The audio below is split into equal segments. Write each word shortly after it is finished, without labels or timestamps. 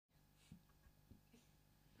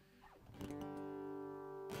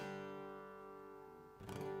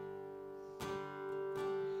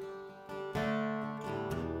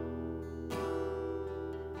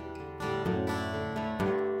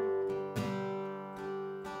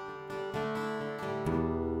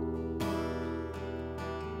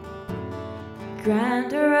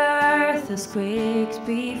grander earth has quaked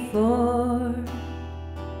before,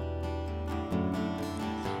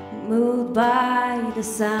 moved by the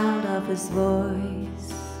sound of his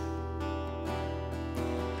voice.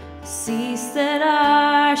 Seas that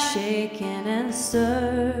are shaken and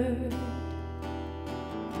stirred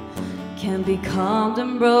can be calmed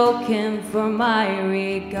and broken for my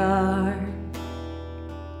regard.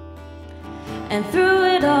 And through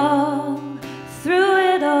it all,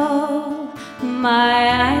 my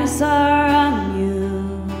eyes are on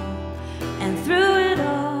you. And through it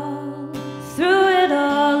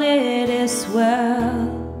all, it is well.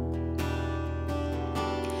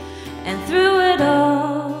 And through it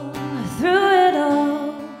all,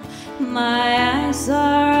 my eyes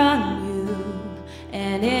are on you,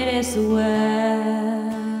 and it is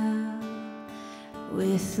well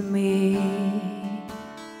with me.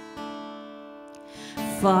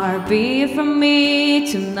 Far be it from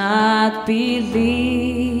me to not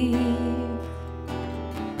believe,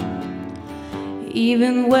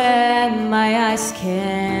 even when my eyes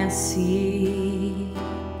can't see.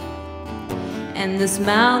 And this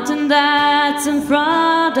mountain that's in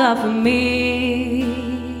front of me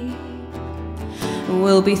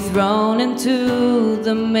will be thrown into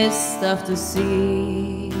the midst of the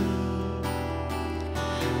sea.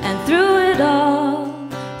 And through it all,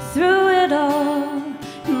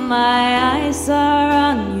 my eyes are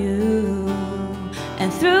on you.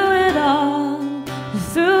 And through it all,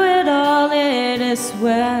 it is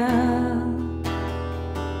well.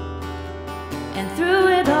 And through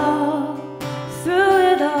it all,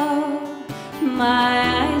 my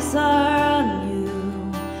eyes are on you,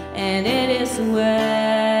 and it is well.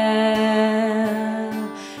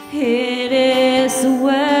 It is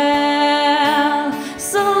well.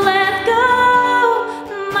 So let go,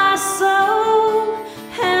 my soul,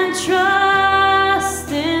 and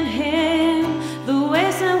trust in Him. The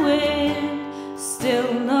waves and wind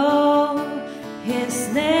still know His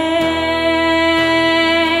name.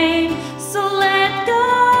 So let go,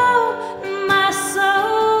 my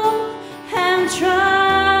soul, and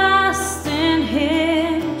trust in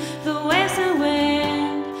Him. The waves and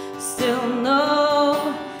wind still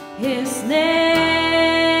know His name.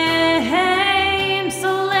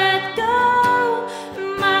 So let go,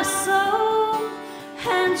 my soul,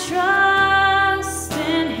 and trust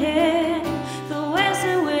in Him. The waves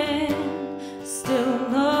and wind still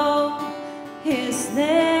know His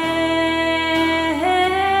name.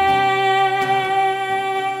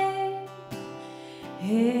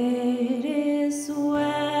 It is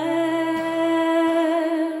well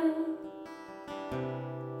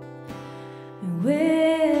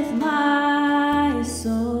with my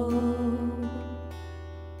soul.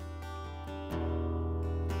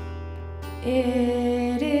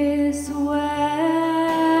 It is well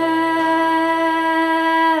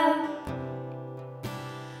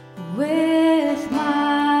with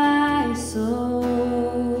my soul.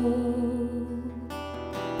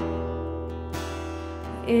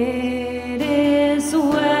 It is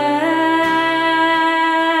well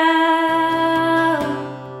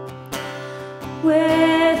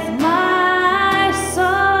with my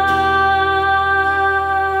soul.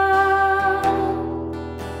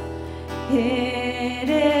 It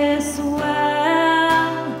is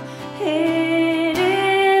well. It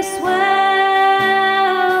is well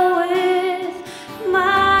with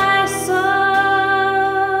my soul.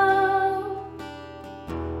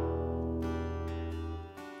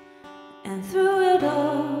 And through it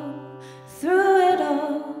all,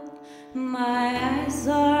 my eyes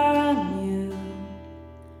are on you.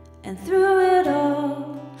 And through it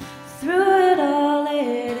all,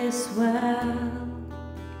 it is well.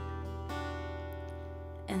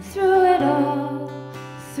 And through it all,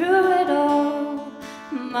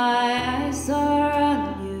 my eyes are on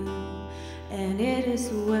you, and it is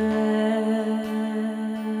well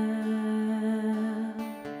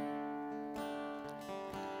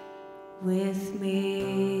with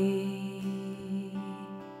me.